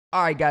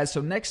Alright guys,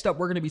 so next up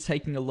we're going to be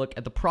taking a look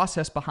at the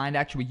process behind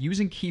actually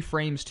using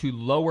keyframes to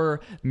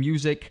lower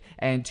music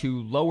and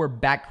to lower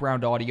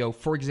background audio.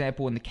 For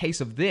example, in the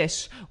case of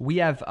this, we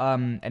have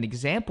an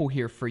example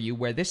here for you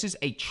where this is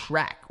a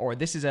track, or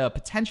this is a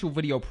potential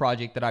video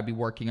project that I'd be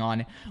working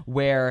on,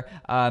 where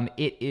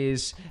it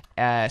is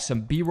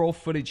some B-roll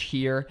footage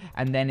here,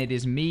 and then it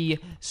is me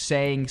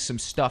saying some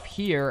stuff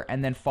here,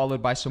 and then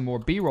followed by some more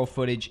B-roll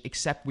footage,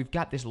 except we've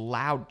got this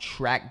loud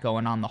track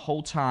going on the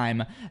whole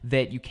time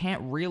that you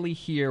can't really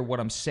hear what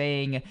I'm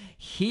saying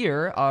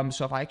here.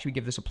 So if I actually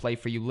give this a play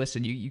for you,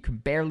 listen, you can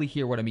barely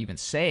hear what I'm even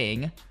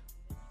saying.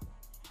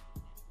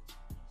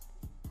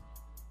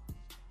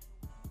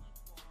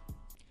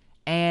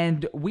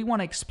 And we want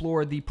to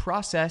explore the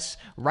process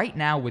right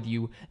now with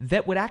you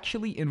that would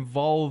actually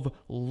involve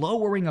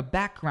lowering a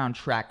background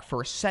track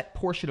for a set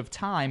portion of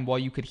time while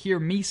you could hear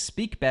me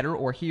speak better,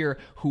 or hear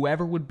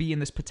whoever would be in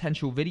this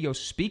potential video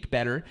speak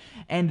better,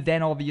 and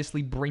then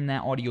obviously bring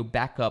that audio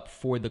back up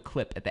for the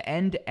clip at the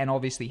end, and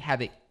obviously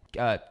have it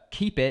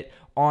keep it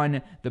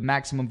on the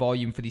maximum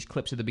volume for these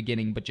clips at the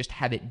beginning, but just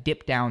have it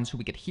dip down so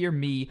we could hear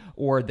me,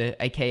 or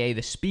aka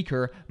the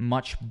speaker,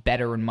 much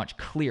better and much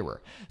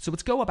clearer. So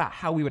let's go about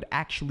how we would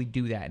actually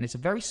do that, and it's a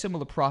very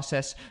similar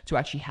process to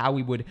actually how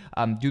we would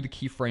do the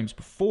keyframes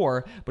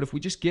before. But if we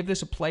just give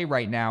this a play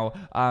right now,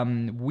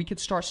 we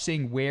could start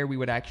seeing where we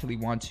would actually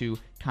want to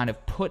kind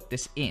of put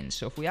this in.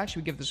 So if we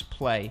actually give this a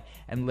play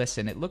and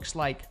listen, it looks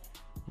like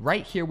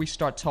right here we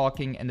start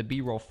talking and the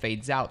B-roll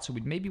fades out. So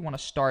we'd maybe want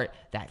to start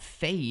that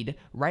fade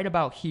right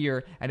about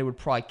here, and it would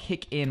probably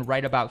kick in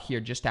right about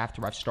here just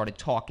after I've started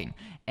talking.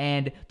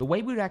 And the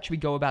way we would actually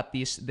go about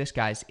this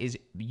guys, is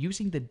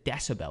using the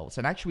decibels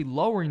and actually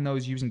lowering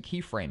those using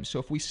keyframes. So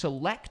if we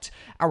select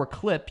our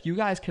clip, you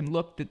guys can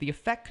look that the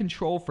effect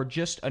control for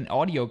just an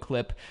audio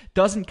clip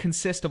doesn't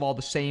consist of all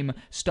the same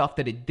stuff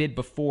that it did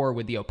before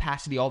with the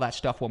opacity, all that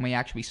stuff when we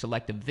actually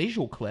select a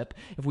visual clip.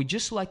 If we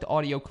just select the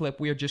audio clip,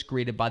 we are just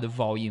greeted by the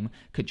volume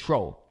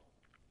control.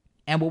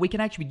 And what we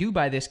can actually do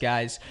by this,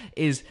 guys,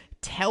 is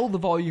tell the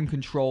volume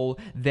control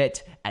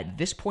that at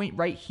this point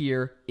right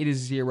here, it is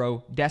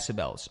 0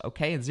 decibels,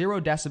 okay? And 0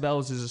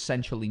 decibels is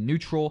essentially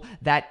neutral.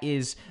 That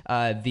is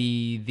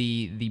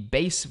the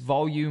base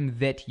volume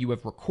that you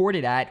have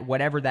recorded at,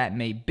 whatever that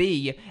may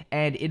be,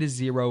 and it is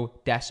 0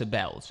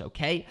 decibels,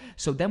 okay?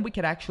 So then we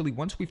could actually,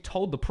 once we've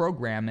told the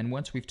program and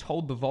once we've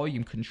told the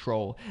volume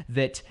control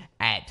that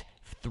at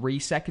 3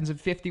 seconds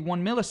and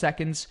 51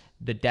 milliseconds,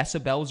 the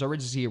decibels are at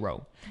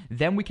 0.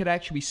 Then we could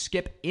actually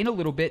skip in a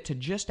little bit to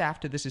just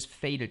after this is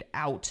faded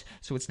out.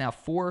 So it's now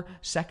 4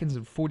 seconds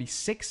and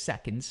 46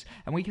 seconds.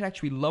 And we can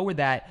actually lower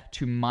that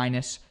to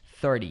minus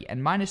 30.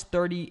 And minus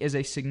 30 is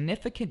a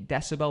significant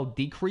decibel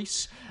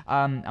decrease.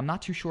 I'm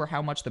not too sure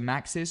how much the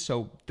max is.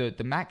 So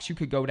the max you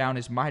could go down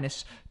is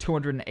minus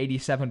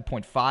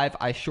 287.5.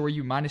 I assure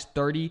you, minus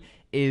 30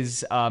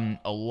 is a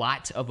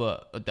lot of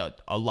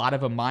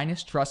a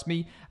minus, trust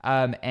me.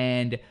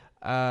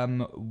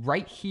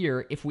 Right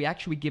here, if we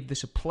actually give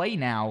this a play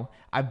now,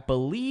 I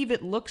believe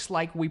it looks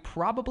like we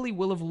probably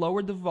will have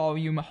lowered the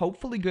volume,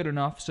 hopefully good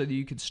enough so that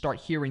you can start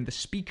hearing the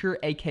speaker,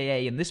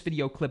 aka in this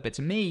video clip, it's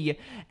me,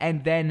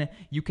 and then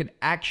you can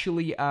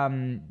actually,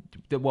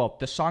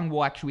 the song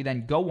will actually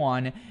then go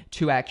on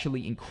to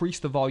actually increase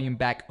the volume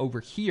back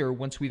over here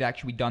once we've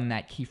actually done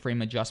that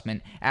keyframe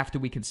adjustment, after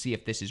we can see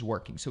if this is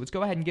working. So let's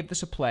go ahead and give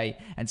this a play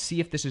and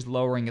see if this is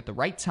lowering at the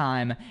right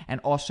time,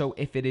 and also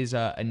if it is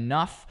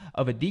enough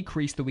of a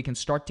decrease that we can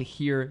start to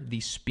hear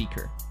the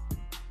speaker.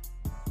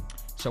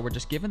 So we're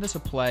just giving this a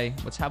play.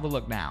 Let's have a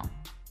look now.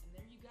 And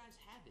there you guys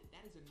have it.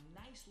 That is a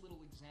nice little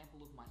example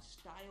of my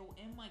style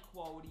and my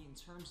quality in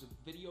terms of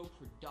video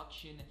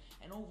production,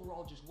 and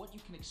overall just what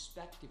you can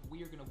expect if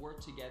we are going to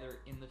work together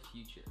in the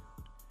future.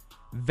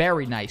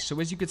 Very nice. So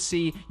as you can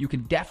see, you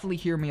can definitely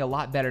hear me a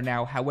lot better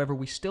now. However,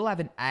 we still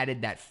haven't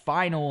added that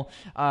final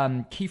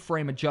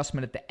keyframe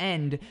adjustment at the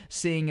end,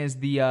 seeing as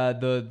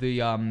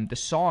the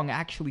song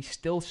actually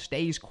still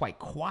stays quite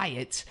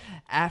quiet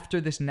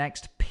after this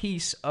next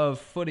piece of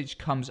footage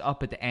comes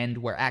up at the end,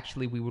 where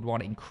actually we would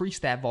want to increase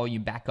that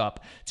volume back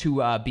up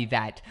to be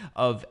that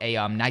of a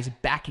nice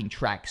backing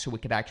track, so we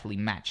could actually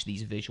match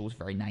these visuals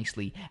very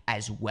nicely,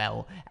 as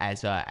well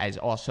as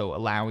also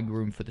allowing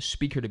room for the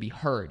speaker to be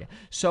heard.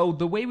 So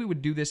the way we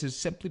would do this is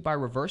simply by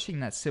reversing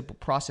that simple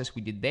process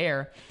we did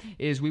there,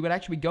 is we would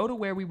actually go to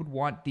where we would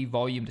want the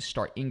volume to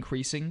start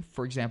increasing.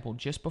 For example,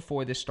 just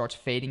before this starts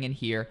fading in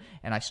here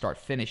and I start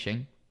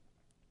finishing.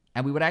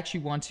 And we would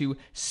actually want to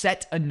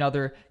set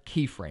another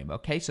keyframe,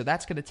 okay? So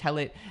that's going to tell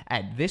it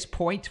at this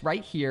point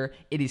right here,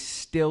 it is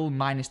still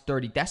minus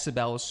 30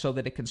 decibels so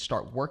that it can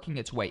start working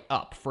its way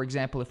up. For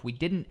example, if we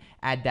didn't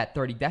add that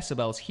 30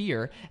 decibels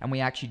here and we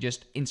actually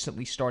just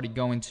instantly started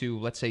going to,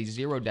 let's say,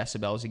 0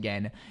 decibels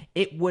again,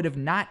 it would have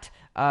not...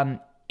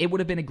 it would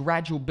have been a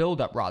gradual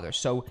buildup rather.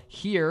 So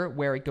here,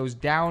 where it goes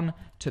down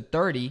to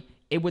 30,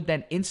 it would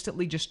then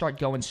instantly just start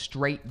going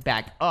straight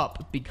back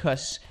up,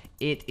 because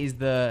it is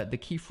the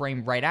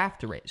keyframe right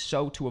after it.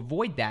 So to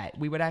avoid that,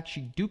 we would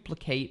actually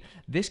duplicate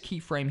this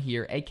keyframe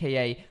here,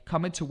 aka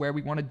come into where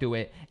we want to do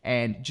it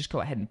and just go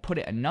ahead and put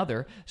it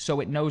another, so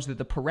it knows that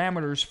the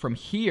parameters from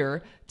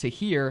here to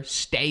here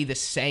stay the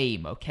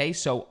same, okay?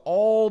 So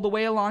all the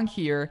way along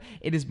here,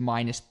 it is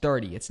minus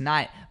 30. It's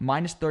not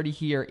minus 30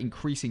 here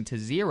increasing to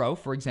 0,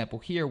 for example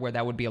here, where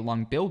that would be a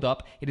long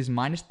build-up. It is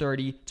minus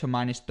 30 to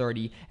minus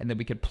 30, and then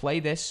we could play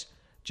this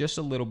just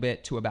a little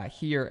bit to about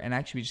here, and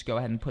actually just go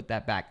ahead and put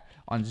that back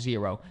on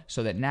 0,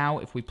 so that now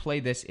if we play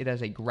this, it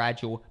has a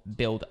gradual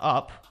build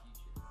up.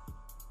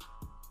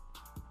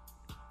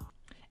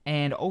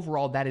 And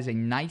overall, that is a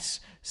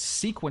nice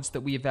sequence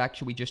that we have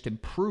actually just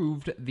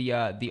improved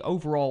the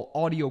overall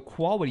audio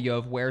quality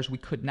of, whereas we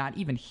could not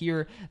even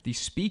hear the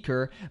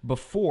speaker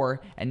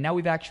before. And now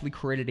we've actually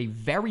created a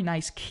very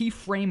nice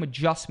keyframe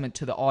adjustment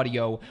to the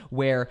audio,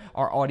 where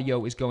our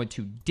audio is going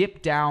to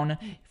dip down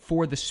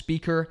for the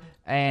speaker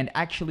and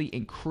actually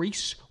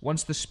increase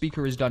once the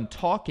speaker is done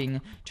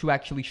talking, to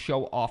actually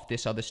show off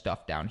this other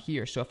stuff down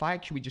here. So if I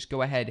actually just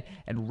go ahead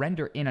and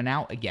render in and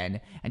out again,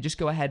 and just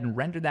go ahead and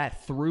render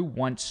that through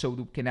once, so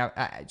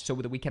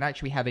that we can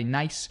actually have a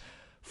nice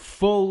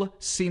full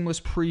seamless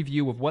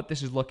preview of what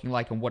this is looking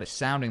like and what it's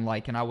sounding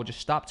like. And I will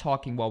just stop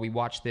talking while we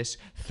watch this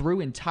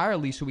through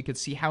entirely, so we could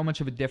see how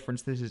much of a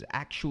difference this has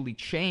actually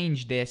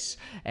changed this,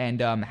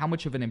 and how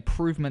much of an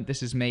improvement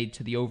this has made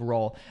to the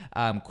overall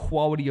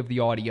quality of the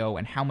audio,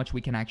 and how much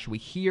we can actually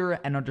hear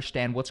and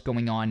understand what's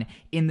going on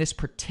in this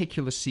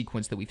particular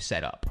sequence that we've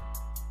set up.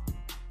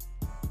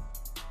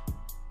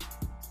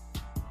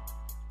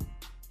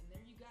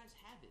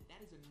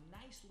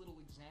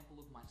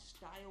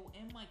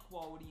 And my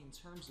quality in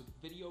terms of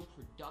video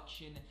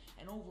production,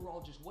 and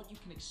overall just what you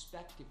can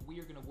expect if we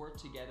are going to work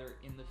together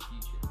in the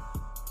future.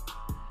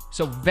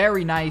 So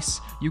very nice.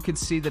 You can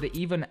see that it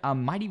even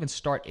might even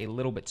start a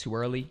little bit too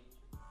early,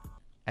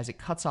 as it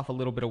cuts off a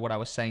little bit of what I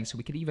was saying. So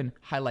we could even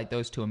highlight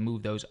those two and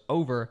move those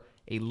over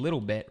a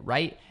little bit,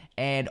 right?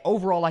 And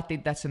overall, I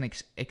think that's an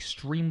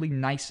extremely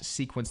nice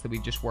sequence that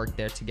we've just worked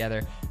there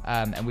together.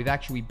 And we've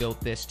actually built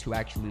this to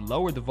actually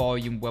lower the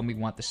volume when we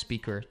want the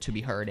speaker to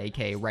be heard,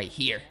 aka right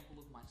here.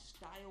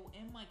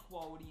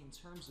 Quality in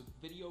terms of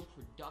video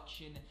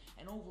production,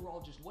 and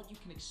overall just what you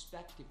can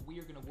expect if we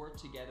are going to work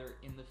together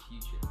in the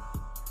future.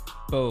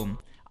 Boom.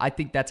 I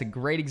think that's a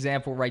great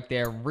example right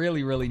there.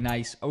 Really, really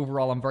nice.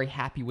 Overall, I'm very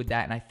happy with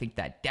that, and I think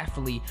that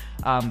definitely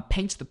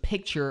paints the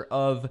picture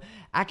of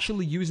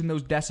actually using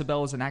those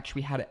decibels and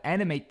actually how to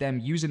animate them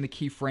using the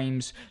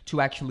keyframes to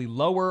actually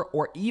lower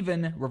or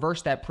even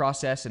reverse that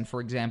process, and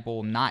for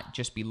example, not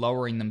just be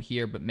lowering them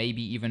here, but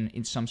maybe even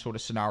in some sort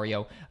of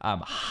scenario,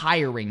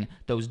 hiring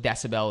those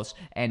decibels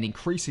and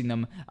increasing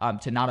them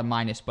to not a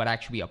minus, but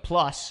actually a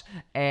plus,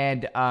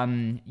 and,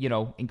 you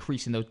know,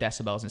 increasing those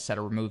decibels instead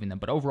of removing them.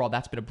 But overall,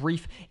 that's been a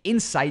brief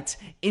insight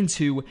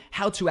into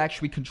how to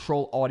actually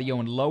control audio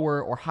and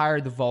lower or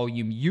higher the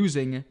volume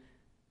using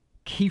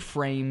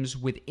keyframes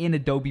within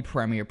Adobe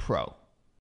Premiere Pro.